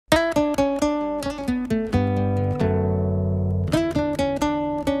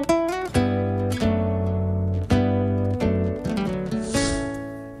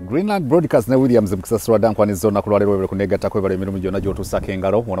Greenland Broadcast ne Williams mukisasirwa dankwaniza olunaku lwaleero webale kunegattako ebala emirimu gyonna gy'otuusako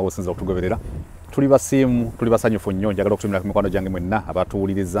engalo wona wosinza okutugoberera tuli basiimu tuli basanyufu nnyo njagala okutumira ku mikwano gyange mwenna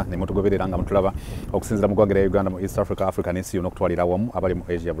abatuwuliriza ne mutugoberera nga mutulaba okusinzira mu ggwanga lya Uganda mu East Africa n'ensi yonna okutwalira awamu abali mu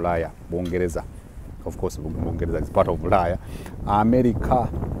Asia Bulaaya Bungereza of course Bungereza is part of Bulaaya America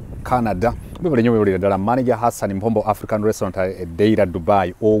Canada bebale nnyo bebulira ddala manager Hassan Mpombo African Restaurant e Deira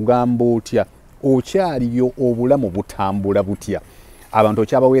Dubai ogamba otya okyaliyo obulamu butambula butya abantu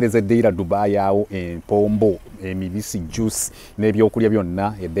okyabaweereza Deira Dubai awo empombo emibisi juice n'ebyokulya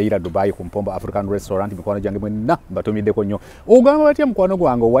byonna Deira Dubai ku Mpombo African Restaurant mikwano gyange mwenna mbatumiddeko nnyo ogamba batya mukwano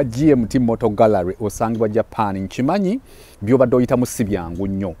gwange wa GMT Moto Gallery osangibwa Japan nkimanyi byobadde oyitamu si byangu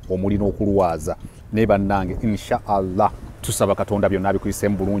nnyo omulina okulwaza ne bannange inshallah tusaba Katonda byonna bikuyise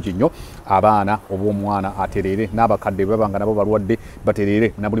bulungi nnyo abaana obw'omwana aterere n'abakadde babanga nabo balwadde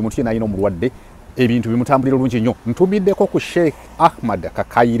baterere na buli muntu yenna alina omulwadde ebintu bimutambulira olungi nnyo ntumiddeko ku Sheikh Ahmad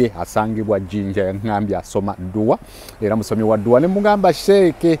Kakaire asangibwa Jinja yaŋŋambye asoma dduwa era musomi wa dduwa ne mugamba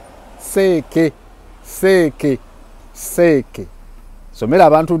seeke somera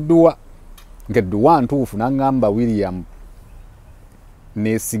abantu dduwa ng'edduwa ntuufu n'aŋŋamba William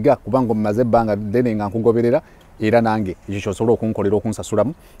neesiga kubanga mmaze ebbanga ddene nga nkugoberera era nange ekyo kyosobola okunkolera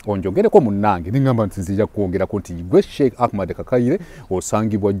okunsasulamu onjogereko munnange neŋŋamba nti nzija kwongerako nti gwe Sheikh Ahmad Kakaire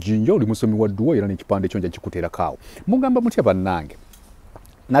osangibwa Jinja oli musomi wa dduwa era n'ekipande ekyo nja kikuteerakaawo mugamba mutya bannange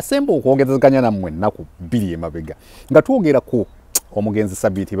nasemba okwongezeganya nammwe ennaku bbiri emabega nga twogera ku omugenzi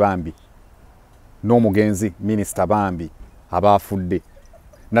Sabiiti Bambi n'omugenzi Minisita Bambi abaafudde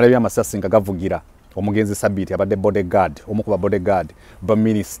nalabye amasasi nga gavugira omugenzi Sabiiti abadde bodyguard omukuba bodyguard ba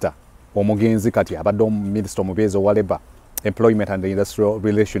Minisita omugenzi kati abadde Minisita omubeezi owa Labour Employment and Industrial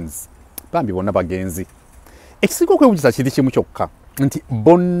Relations Bambi bonna bagenzi ekisinga okwewunyisa kiri kimu kyokka nti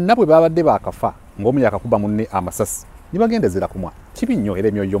bonna bwe babadde bakafa ng'omu yakakuba munne amasasi nibagendezera kumwa kibi nnyo era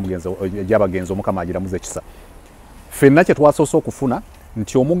emyoyo gy'abagenzi omukama agiramuza ekisa ffenna kye twasoose okufuna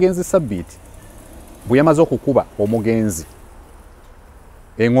nti omugenzi Sabiiti bwe yamaze okukuba omugenzi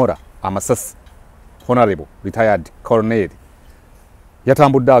Engola amasasi Honorable Retired Colonel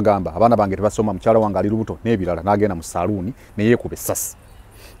yatambudde agamba abaana bange tebasoma mukyala wange ali lubuto n'ebirala n'agenda mu saluuni ne yeekuba essasi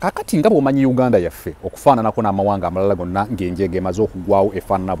kakati nga bw'omanyi Uganda yaffe okufaananako n'amawanga amalala gonna ng'enjega emaze okugwawo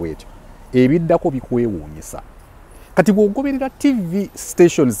efaanana bw'etyo ebiddako bikwewuunyisa kati bw'ogoberera TV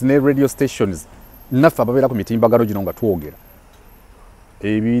stations ne radio stations naffe ababeera ku mitimbagano gino nga twogera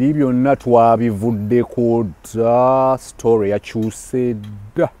ebiri byonna twabivuddeko dda story yakyuse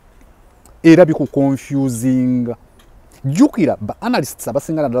dda era bikukonfusinga jukira ba analysts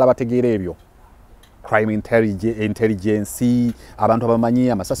abasinga naddala bategeera ebyo crime intelligence abantu abamanyi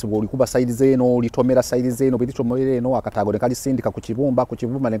amasasi bw'olikuba sayidi zeeno olitomera sayidi zeeno bweritomera eno akataago ne kalisindika ku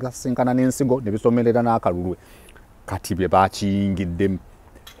kibumba ne kasinkana n'ensigo ne bisomerera n'akalulwe kati bye bakiyingiddemu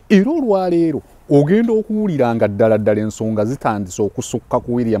era olwaleero ogenda okuwuliranga ddala ensonga zitandise okusukka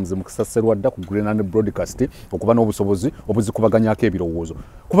ku Williams mu kisasirwa dda ku Greenland Broadcast okuba n'obusobozi obuzikubaganyako ebirowoozo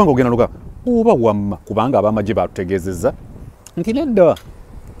kubanga ogenda noga oba wamma kubanga ab'amagye batutegeezezza nti nedda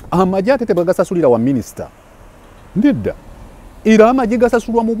amagye ate tebagasasulira wa minisita nedda era amagye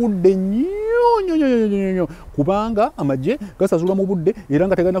gasasulwa mu budde nnyo kubanga amagye gasasulwa mu budde era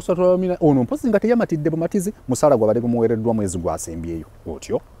nga tegana kusasula ono mpozi nga teyamatidde bumatizi musala gwabadde gumuweereddwa mwezi gwasembyeyo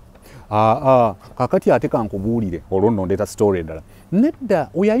otyo kakati ate kankubuulire olwo nno ndeeta story eddala nedda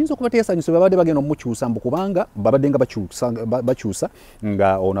oyo ayinza okuba teyasanyuse babadde bagenda omukyusa mbu kubanga babadde nga bakyusa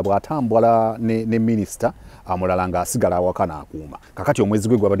nga ono bw'atambula ne minisita amulala ng'asigala awaka n'akuuma kakati omwezi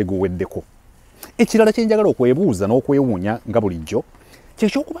gwe gwabadde guweddeko ekirala kye njagala okwebuuza n'okwewuunya nga bulijjo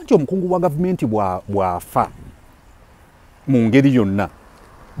kyekyokuba nti omukungu wa gavumenti bw'afa mu ngeri yonna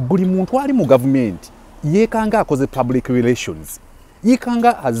buli muntu ali mu gavumenti yeekanga akoze public relations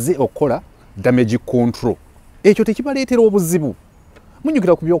yikanga azze okukola damage control ekyo tekibaleetera obuzibu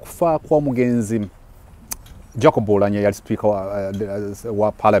munyukira ku byokufa kwa omugenzi Jacob Oulanya yali speaker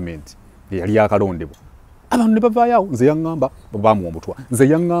wa parliament yali akalondebwa abantu ne bavaayo nze yaŋŋamba bamuwa omutwa nze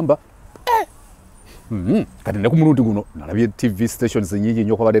yaŋŋamba kati ne ku mulundi guno nalabye TV stations nyingi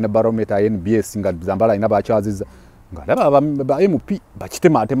nnyo kwabadde ne barometer NBS nga Zambala alina bakyaziza nga laba ba MP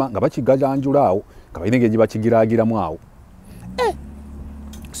bakitematema nga bakigajanjula awo nga balina engeri gye bakigiraagiramu awo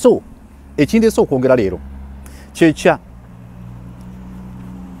so ekindeese okwogera leero kyekya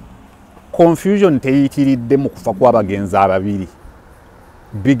confusion teyitiridde mu kufa kw'abagenzi ababiri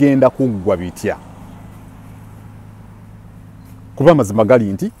bigenda kuggwa bitya kuba amazima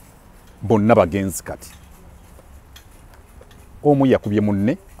gali nti bonna bagenzi kati omu yakubye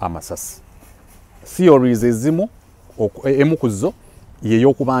munne amasasi theories ezimu emu ku zo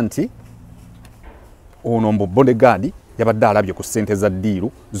yeyokuba nti ono mbu bodyguard yabadde alabye ku ssente za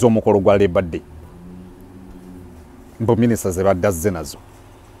ddiiru z'omukolo gwa Labor Day mbu minisita ze badde azze nazo.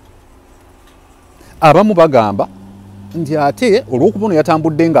 Abamu bagamba nti ate olw'okuba ono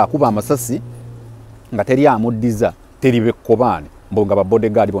yatambudde ng'akuba amasasi nga teri amuddiza teri bekkobaane mbu nga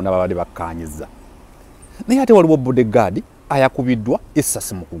babodegaadi bonna babadde bakkaanyiza. Naye ate waliwo bodegaadi ayakubiddwa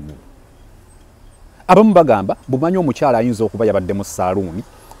essasi mu kugulu. Abamu bagamba bumanyi omukyala ayinza okuba yabadde mu saaluuni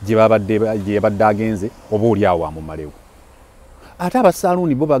gye yabadde agenze oba oli awo amumalewo. Ate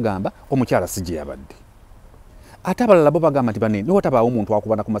abasaaluuni bo bagamba omukyala si gye yabadde. Ate abalala bo bagamba nti banene ne watabaawo omuntu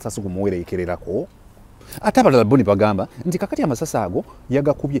akubana ku masasi gumuwereekererako. Ate abalala bo ne bagamba nti kakati amasasi ago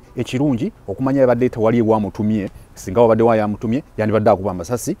yagakubye ekirungi okumanya yabadde tewali ewamutumye singa wabadde wayamutumye yandibadde akuba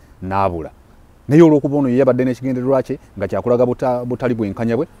amasasi n'abula. Naye olw'okuba ono yabadde n'ekigendererwa kye nga kyakulaga butali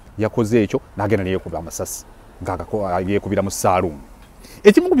bwenkanya bwe yakoze ekyo n'agenda ne yeekuba amasasi yeekubira mu saaluuni.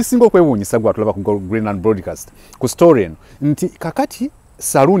 Ekimu ku bisinga okwewuunyisa gwe atulaba ku Greenland Broadcast ku story eno nti kakati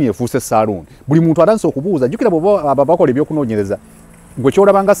saaluuni efuuse saaluuni. Buli muntu atanse okubuuza jjukira bw'oba bakola ebyokunoonyereza gwe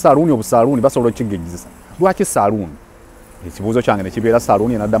kyolabanga saaluuni obusaaluuni basobola okkiggegezesa. Lwaki saaluuni? Ekibuuzo kyange ne kibeera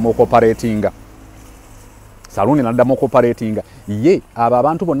saaluuni enaddamu okoparatinga. Saaluuni enaddamu okoparatinga. Ye abo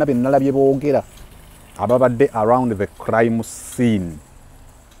abantu bonna be nnalabye boogera ababadde around the crime scene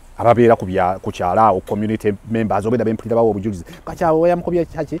ababeera ku kyalaawo community members obeera bempulira bawo obujulizi kakyawo yamukubye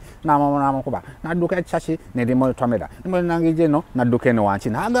ekiki n'amukuba n'adduka ekiki nerimutomera nange eno n'adduka eno wanki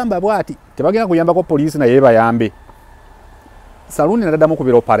n'agamba bw'ati tebagenda kuyambako poliisi naye bayambe. Saaluuni naddamu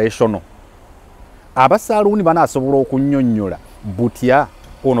kubeera operational. Abasaaluuni banaasobola okunnyonnyola butya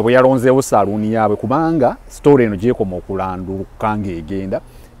ono bwe yalonzeewo saaluuni yaabwe kubanga story eno gyekoma okulanduka ng'egenda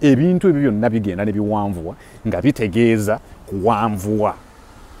ebintu ebyo byonna bigenda ne biwanvuwa nga bitegeeza kuwanvuwa.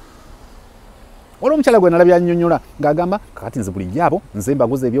 Waliwo omukyala gwe nalabye annyonnyola ng'agamba kakati nze buli yabo nze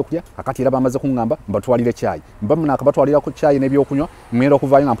mbaguza ebyokulya kakati era bamaze kuŋŋamba mbatwalire caayi mbamunaaka batwalira ku caayi n'ebyokunywa mmera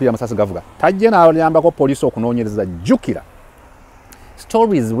okuvaayo nga mpulira amasasi gavuga tajje n'ayambako poliisi okunoonyereza. Jjukira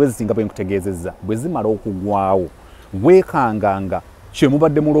stories bwezisinga bwe nkutegeezezza bwe zimala okugwawo weekanganga kye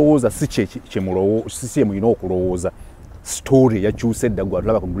mubadde mulowooza si kye mulina okulowooza. Story yakyuse edda gwe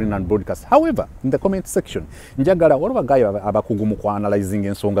atulaba ku Greenland Broadcast. However, in the comment section njagala waliwo bagayi abakugu mu kuanalyzing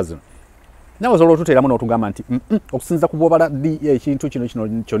ensonga zino. Nawe osobola otuteeramu n'otugamba nti okusinza ku bw'obala ekintu kino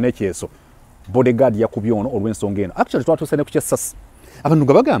kyonna ekyeso bodyguard yakubye ono olw'ensonga eno. Actually twatuuse ne ku kyessasi. Abantu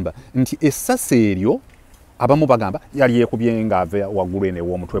nga bagamba nti essasi eryo abamu bagamba yali yeekubye ng'ava waggulu eno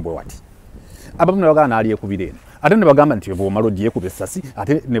ew'omutwe bwe wati. Abamu ne bagamba n'ali yeekubira eno. Ate ne bagamba nti bw'omala ogyekuba essasi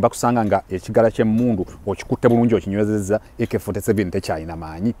ate ne bakusanga nga ekigala ky'emmundu okikutte bulungi okinywezezza AK-47 tekyalina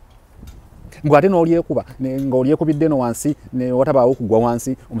maanyi. Mbw ate n'olyekuba ng'olyekubidde eno wansi ne watabaawo okugwa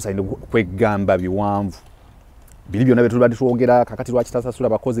wansi omusaayi kwegamba biwanvu. Biri byonna bye tulibadde twogera kakati lwaki tasasula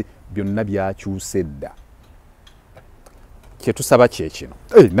bakozi byonna byakyuse dda. Kye tusaba kye kino.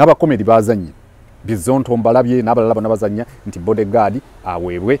 N'abakomedi baazannye bizonto mbalabye n'abalala bonna bazannya nti bodyguard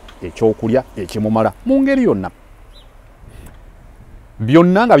aweebwe ekyokulya ekimumala mu ngeri yonna.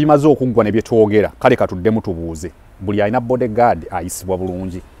 Byonna nga bimaze okuggwa ne bye twogera kale katuddemu tubuuze buli alina bodyguard ayisibwa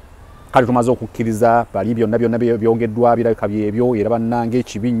bulungi. Kale tumaze okukkiriza bali byonna byogeddwa birabika byebyo era bannange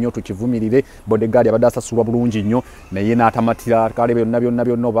ekibi nnyo tukivumirire bodyguard abadde asasulwa bulungi nnyo naye n'atamatira kale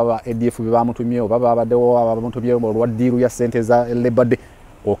byonna oba ADF bye bamutumye oba babaddewo abamutumye olwa ddiiru ya ssente za Labor Day.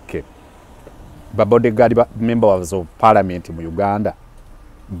 Okay. Ba bodyguard members of parliament mu Uganda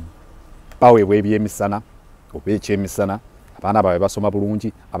baweebwa ebyemisana oba ekyemisana abaana baabwe basoma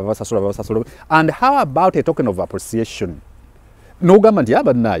bulungi ababasasula. And how about a token of appreciation? N'ogamba nti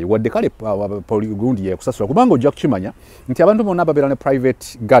abannaye wadde kale gundi yekusasula kubanga ojja kukimanya nti abantu bonna babeera ne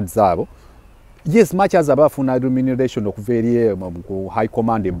private guards abo. Yes, much as abafuna remuneration okuva eri ku high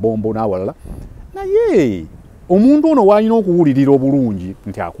command embombo n'awalala naye omuntu ono waalina okuwulirira obulungi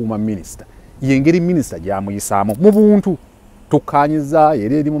nti akuuma minisita yengeri minisita gy'amuyisaamu mu buntu tukkaanyiza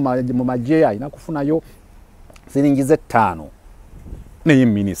era eri mu magye alina kufunayo siringize 5 naye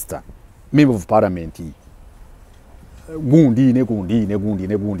minisita member of parliament gundi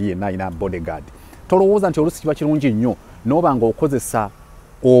yenna alina bodyguard. Tolowooza nti olusi kiba kirungi nnyo n'oba nga okozesa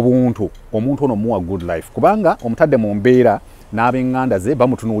omuntu ono muwa good life kubanga omutadde mu mbeera n'ab'eŋŋanda ze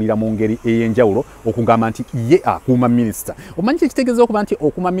bamutunuulira mu ngeri ey'enjawulo okugamba nti ye akuuma minisita. Omanyi kyekitegeeza okuba nti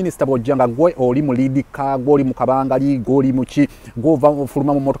okuuma minisita bw'ojja nga gwe oli mu liidika gw'oli mu kabangali gw'oli mu ki gw'ova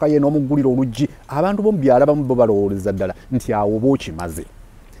ofuluma mu mmotoka ye n'omuggulira oluggi abantu b'omu byalo abamu bo balowooleza ddala nti awo oba okimaze.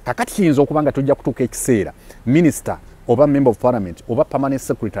 Kakati kiyinza okuba nga tujja kutuuka ekiseera minisita oba member of parliament oba permanent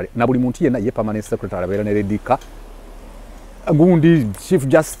secretary na buli muntu yenna ye permanent secretary abeera ne liidika gundi chief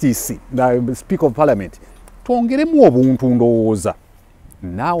justice na speaker of parliament twongeremu obuntu ndowooza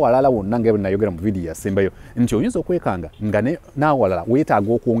n'awalala wonna nga bwe nayogera mu vidiyo yasembayo nti oyinza okwekanga nga n'awalala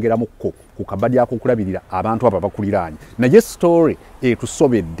weetaaga okwongeramukko ku kabadya k'okulabirira abantu abo bakuliraanye naye story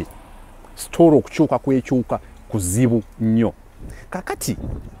etusobedde story okukyuka kwekyuka kuzibu nnyo kakati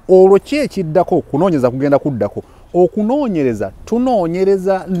olwo ki ekiddako kunoonyeza kugenda kuddako okunoonyereza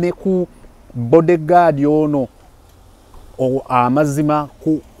tunoonyereza ne ku bodyguard ono amazima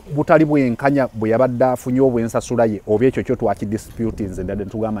ku butali bwenkanya bwe yabadde afunye obwensasula ye oba ekyo kyo twakidisputi nze ndadde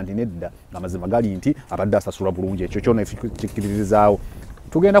ntugamba nti nedda amazima gali nti abadde asasula bulungi ekyo kyona kikkiririzaawo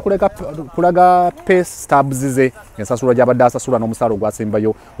tugenda kulaga pay stubs ze ensasula gy'abadde asasula n'omusaala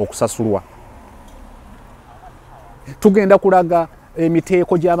ogwasembayo okusasulwa tugenda kulaga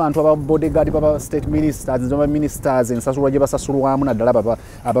emiteeko gy'abantu aba bodyguard baba state ministers n'aba ministers ensasulwa gye basasulwamu naddala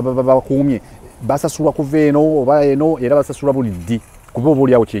bakuumye basasulwa kuva eno oba eno era basasulwa buli ddi kuba oba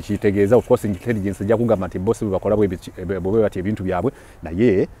oliawo kyekitegeeza of course intelligence ejja kugamba nti bosi bwe bakola bwe bati ebintu byabwe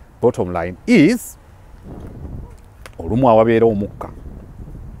naye bottom line is olumu awabeera omukka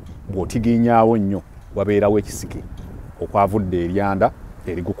bw'otiginyaawo nnyo wabeerawo ekisiki okwavudde eryanda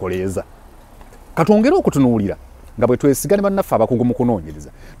erigukoleeza katwongere okutunuulira nga bwe twesigane bannaffe abakugu mu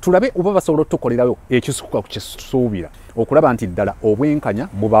kunoonyereza tulabe oba basobola otukolerayo ekisuka kyesuubira okulaba nti ddala obwenkanya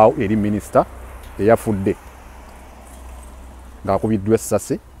bubaawo eri minisita eyafudde ng'akubiddwa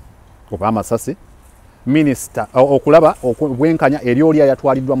essase oba amasase minisita okulaba obwenkanya eri oli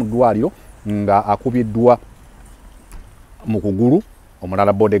ayatwaliddwa mu ddwaliro nga akubiddwa mu kugulu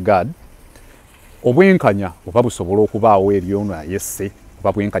omulala bodyguard obwenkanya oba busobola okubaawo eri ono ayesse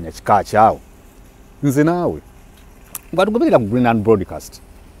oba bwenkanya kika kyawo nze naawe nga tugoberera ku Greenland Broadcast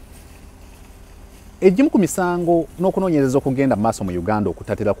egimu ku misango n'okunoonyereza okugenda mu maaso mu Uganda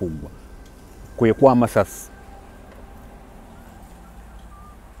okutatera kuggwa kwe kw'amasasi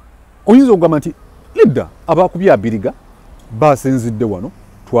oyinza okugamba nti lidda abakubye abiriga baasenzidde wano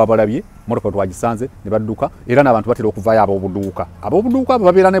twabalabye motoka twagisanze ne badduka era n'abantu batera okuvaayo ab'obuduuka abo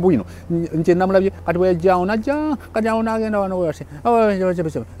babeera ne bwino nje namulabye kati bweyajjaawo najja kati awo n'agenda wano wati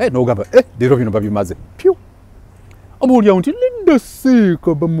n'ogamba leero bino babimaze pyu oba oliawo nti lidda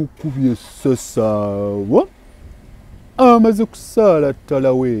seeka bamukubye essasaawa amaze kusaala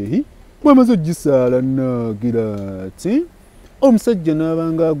ttalaweehi bw'amaze ogisaala naagira ati omusajja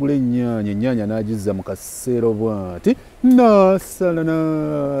n'abanga agula ennyaanya n'agizza mu kaseero bw'ati n'asala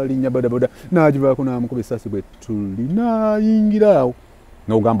n'alinnya bodaboda n'agivaako n'amukuba essasi bwe tuli n'ayingiraawo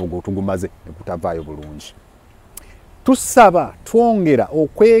n'ogamba ogwo tugumaze ne kutavaayo bulungi tusaba twongera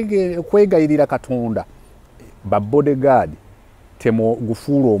okwegayirira Katonda ba bodyguard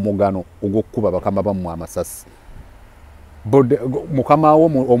gufuula omugano ogw'okkuba bakama bammwe amasasi mukama wo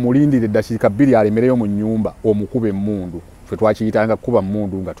omulindire eddakiika 2 alemereyo mu nnyumba omukuba emmundu ffe twakiyitanga kuba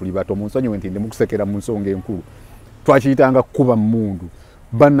mmundu nga tuli bato munsonyiwe nti ndimukusekera mu nsonga enkulu twakiyitanga kuba mmundu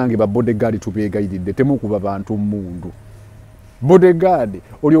bannange ba bodyguard tubeegayiridde temukuba bantu mmundu bodyguard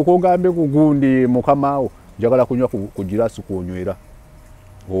olyoka ogambe ku gundi mukamaawo njagala kunywa ku girasi kwonywera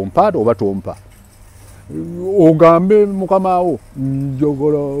ompa oba tompa ogambe mukamaawo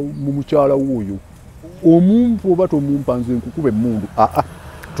njagala mu mukyala wuuyo omumpu oba tomumpa nze nkukube emmundu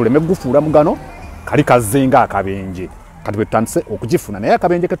tuleme gufuula mugano kali kazenga akabenje kati bwe tutandise okugifuna naye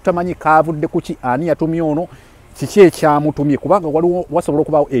akabenje ke tutamanyi kaavudde kuki ani yatumye ono kiki ekyamutumye kubanga waliwo wasobola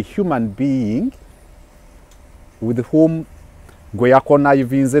okubaawo a human being with whom gwe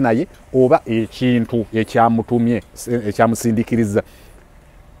yakonayivinze naye oba ekintu ekyamutumye ekyamusindikiriza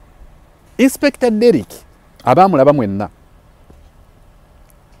Inspector Derrick abaamulaba mwenna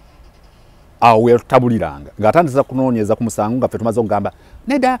awo wetutabuliranga ng'atandisa kunoonyeza ku musango nga ffe tumaze okugamba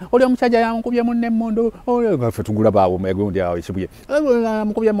nedda oli omusajja yankubye munne emmondo nga ffe tugulaba awo egundi awo ekibuye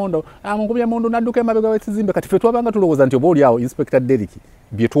amukubye emmondo n'adduka emabega w'ekizimbe kati ffe twabanga tulowooza nti oba oli awo Inspector Derrick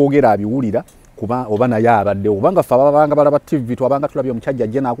bye twogera abiwulira kuba oba naye abadde obanga ffe ababanga balaba TV twabanga tulabye omusajja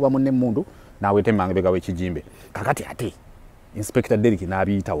ajje n'akuba munne emmondo n'aweeta emabega w'ekijimbe kakati ate Inspector Derrick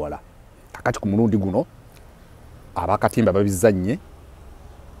n'abiyita wala kakati ku mulundi guno abakatimba babizannye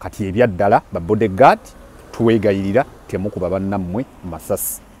kati ebyaddala ba bodyguard tuwegayirira temukuba bannammwe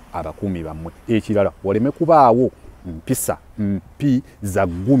masasi abakuumi bammwe ekirala waleme kubaawo mpisa mpi za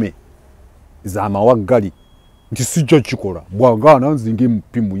ggume za mawaggali nti sijja kikola bwagaana nzinga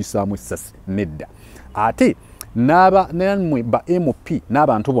mpi muyisaamu essasi nedda ate nammwe ba MP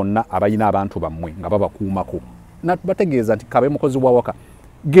n'abantu bonna abalina abantu bammwe nga babakuumako bategeeza nti kabe mukozi wa waka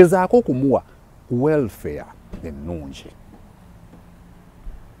gezaako okumuwa welfare ennungi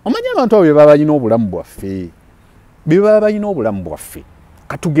omanyi abantu abo beba balina obulamu bwaffe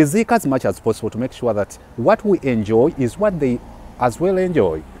katugezeeko as much as possible to make sure that what we enjoy is what they as well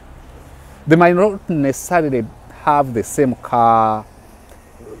enjoy. They might not necessarily have the same car,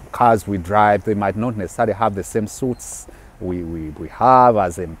 cars we drive, they might not necessarily have the same suits we have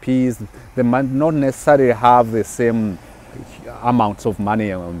as MPs. They might not necessarily have the same amounts of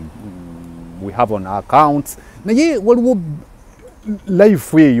money we have on our accounts. Naye waliwo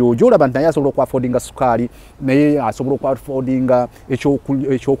life eyo gyolaba nti naye asobola okwaffordinga sukaali, naye asobola okwaffordinga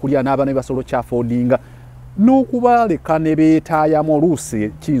ekyokulya n'abaana basobola okyaffordinga, n'okubaleka ne beetaayamu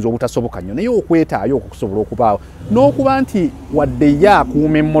oluusi kiyinza obutasoboka nnyo, naye okwetaayo okusobola okubaawo, n'okuba nti wadde ye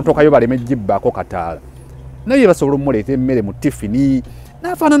akuuma emmotoka yo baleme gibbaako kataala, naye basobola omuleeta emmere mu tifini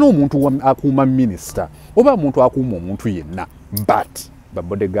n'afaanana omuntu akuuma minisita oba omuntu akuuma omuntu yenna. But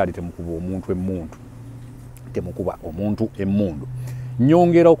babodegaadi temukuba omuntu emmundu, temukuba omuntu emmundu.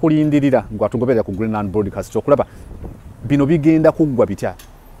 Nyongera okulindirira ng'atugoberera ku Greenland Broadcast okulaba bino bigenda kuggwa bitya.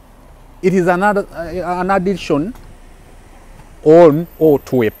 It is an addition on or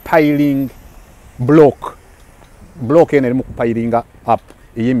to a piling block. Block eno erimu kupilinga up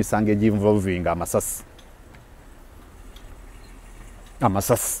ey'emisango eginvolvinga amasasi.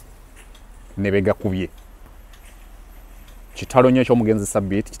 Amasasi ne begakubye. Kitalo nnyo eky'omugenzi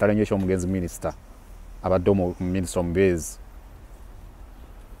Sabiiti, kitalo nnyo eky'omugenzi minisita abadde minisita omubeezi.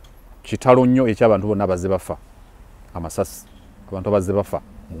 Kitalo nnyo eky'abantu bonna abazze bafa amasasi, abantu abazze bafa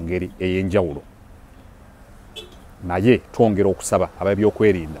mu ngeri ey'enjawulo. Naye twongera okusaba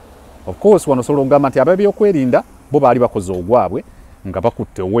ab'ebyokwerinda. Of course wano osobola okugamba nti ab'ebyokwerinda bo baali bakoze ogwabwe nga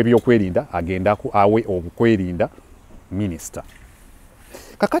bakutte ow'ebyokwerinda agenda awe obukwerinda minisita.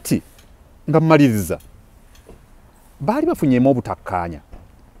 Kakati nga mmaliriza baali bafunyeemu obutakkaanya.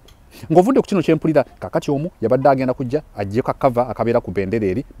 Ng'ovudde ku kino kyempulira kakati omu yabadde agenda kujja aggyeko akava akabeera ku bendera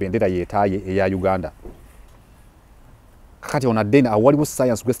eri, bendera yeetaaye eya Uganda. Kakati ono adde awaliwo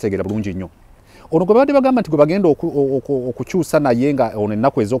science gwesitegeera bulungi nnyo. Ono gwe babadde bagamba nti gwe bagenda okukyusa naye nga ono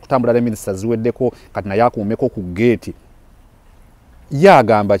ennaku ez'okutambula ne minisita ziweddeko kati naye akuumeko ku geeti. Ye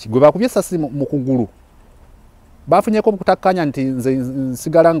agamba ki? Gwe bakubye essasi mu kugulu. Bafunyeko okutakkaanya nti nze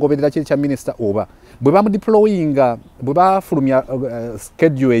nsigala ngoberera kiri kya minisita oba bwe bamudeployinga bwe bafulumya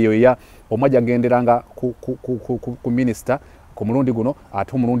schedule eyo ya omwajja agenderanga ku minisita ku mulundi guno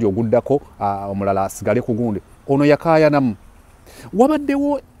ate omulundi oguddako omulala asigale ku gundi. Ono yakaayanamu.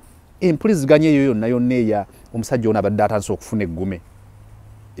 Wabaddewo empuliziganya eyo yonna yonna eya omusajja ono abadde atandise okufuna eggume.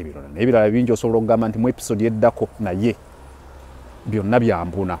 Ebirala bingi osobola okugamba nti mu episode eddako naye byonna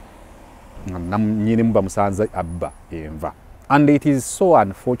byambuna. Nyinimu bamusanze abba enva. And it is so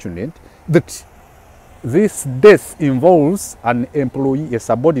unfortunate that this death involves an employee, a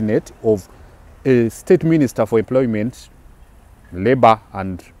subordinate of a state minister for employment, labor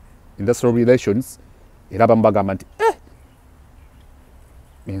and industrial relations. Era bambagamba nti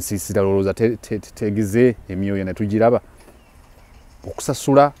ensiisira lowooza tegize emyoyo ne tugiraba.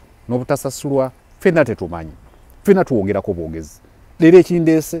 Okusasula n'obutasasulwa ffenna tetumanyi, ffenna tuwogerako bwogezi. Leero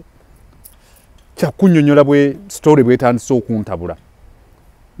ekindeese kyakunnyonnyola bwe story bwetandise okuntabula.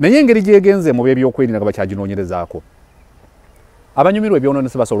 Naye engeri gyegenze mu by'ebyokwerinda nga bakyaginoonyerezaako. Abanyumirwa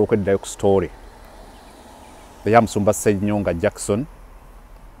ebyonoonese basobola okweddayo ku story eya Musumba Ssenyonga Jackson,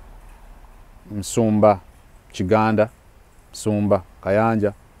 Musumba Kiganda, Musumba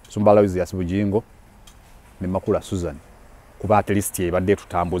Kayanja, Musumba Aloysius Bujingo ne Makula Susan. Kuba at least ebadde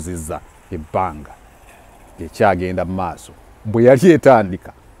tutambuzizza ebbanga ekyagenda mu maaso. Bwe yali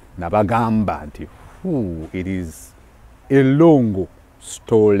etandika nabagamba nti it is a long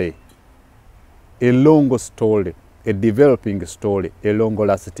story, a developing story, a long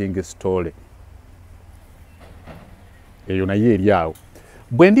lasting story. Eyo naye eri awo.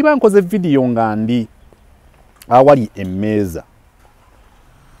 Bwe ndiba nkoze video nga ndi awali emmeeza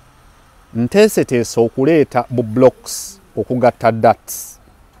nteeseteese okuleeta bu blocks okugatta dots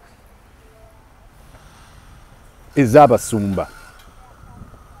ez'abasumba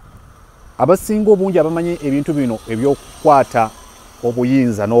abasinga obungi abamanyi ebintu bino ebyokukwata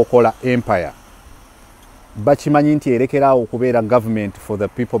obuyinza n'okola empire bakimanyi nti erekeraawo okubeera government for the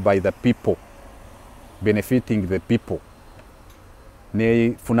people by the people, benefiting the people.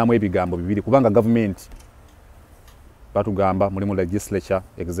 Nefunamu ebigambo bibiri kubanga government batugamba mulimu legislature,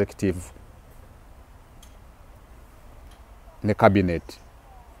 executive ne cabinet.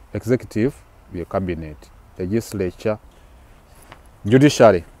 Executive ye cabinet, legislature,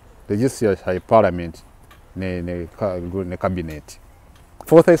 judiciary, legislature, parliament ne cabinet.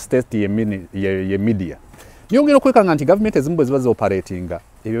 Fourth estate ye media. Nyongera okwekanga nti government ezimu bwe ziba zoperatinga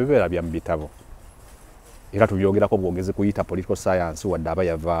ebyo bibeera bya mbitabo. Era tubyogerako bwongezi kuyita political science wadde aba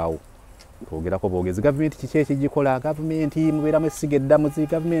yavaawo. twogerako bwogezi gavumenti kiki ekigikola gavumenti mubeeramu essiga eddamuzi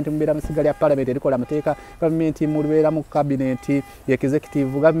gavumenti mubeeramu essiga lya palamenti erikola amateeka gavumenti mubeeramu kabineti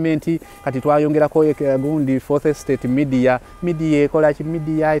executive gavumenti kati twayongerako gundi fourth estate media ekola ki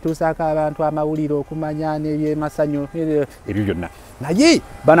media etuusaako abantu amawulire okumanya n'ebyemasanyu ebyo byonna naye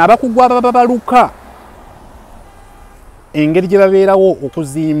bano abakugwa bababaluka engeri gye babeerawo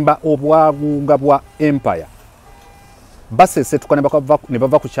okuzimba obwaguuga bwa empire basesetuka ne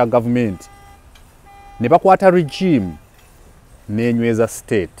bava ku kya gavumenti ne bakwata regime n'enyweza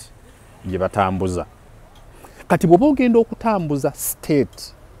state gye batambuza kati bw'oba ogenda okutambuza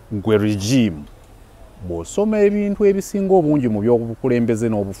state gwe regime bw'osoma ebintu ebisinga obungi mu by'obukulembeze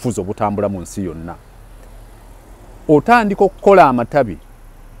n'obufuzi obutambula mu nsi yonna otandika okukola amatabi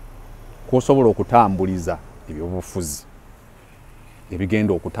kw'osobola okutambuliza ebyobufuzi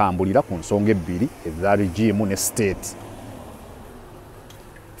ebigenda okutambulira ku nsonga ebbiri eza regime ne state.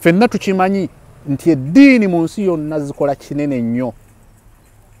 Ffenna tukimanyi nti eddiini mu nsi yonna zikola kinene nnyo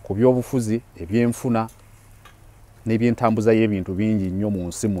ku by'obufuzi ebyenfuna n'ebyentambuza y'ebintu bingi nnyo mu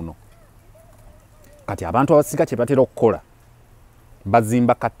nsi muno. Kati abantu abasinga kye batera okukola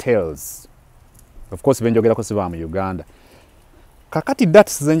bazimba cartels. Of course benjogerako si ba mu Uganda. Kakati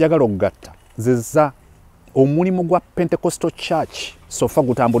dati zenjagala okugatta zeza omulimu gwa Pentecostal Church sofa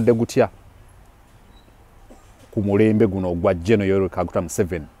gutambudde gutya ku mulembe guno gwa General Yoweri Kaguta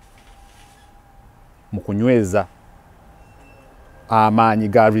Museveni mu kunyweza amaanyi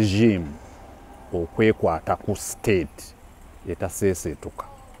ga regime okwekwata ku state etaseeseetuka.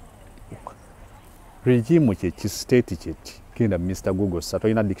 Regime ki state ki kenda Mr. Google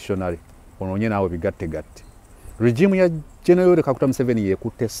satoina dictionary ononye nawe bigatte. Regime ya General Yoweri Kaguta Museveni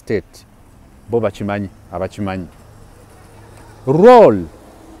yekutte state bo bakimanyi abakimanyi. Role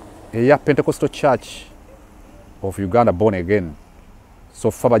eya Pentecostal Church of Uganda born again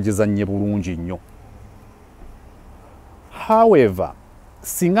so fa bagizanye bulungi nnyo. However,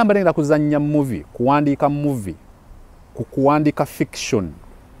 singa mbalengera kuzanya movie, kuandika movie, kuandika fiction,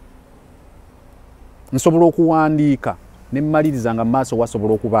 nsobola okuwandiika ne mmaliriza nga maaso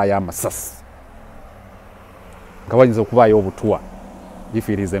wasobola okubaayo amasasi nga wayinza okubaayo obutwa if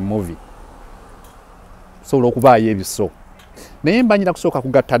it is a movie sobola okubaayo ebiso naye mbanyira kusooka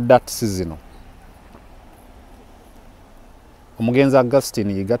kugatta dati zino. Omugenzi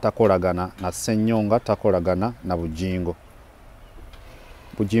Augustine yiga takolagana na Ssenyonga, takolagana na Bujingo.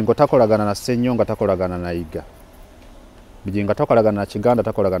 Bujingo takolagana na Ssenyonga, takolagana na Yiga. Bujingo takolagana na Kiganda,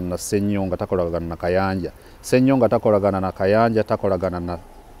 takolagana na Ssenyonga, takolagana na Kayanja. Ssenyonga takolagana na Kayanja, takolagana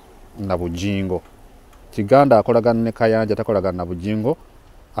na Bujingo. Kiganda akolagana ne Kayanja, takolagana na Bujingo,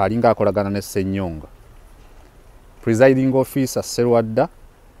 alinga akolagana ne Ssenyonga. Presiding officer Serwadda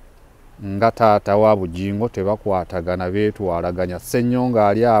nga taata wa Bujingo tebakwatagana beetwalaganya. Ssenyonga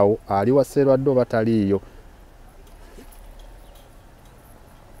ali awo ali wa Serwadda oba taliiyo.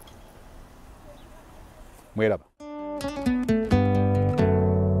 Mweraba.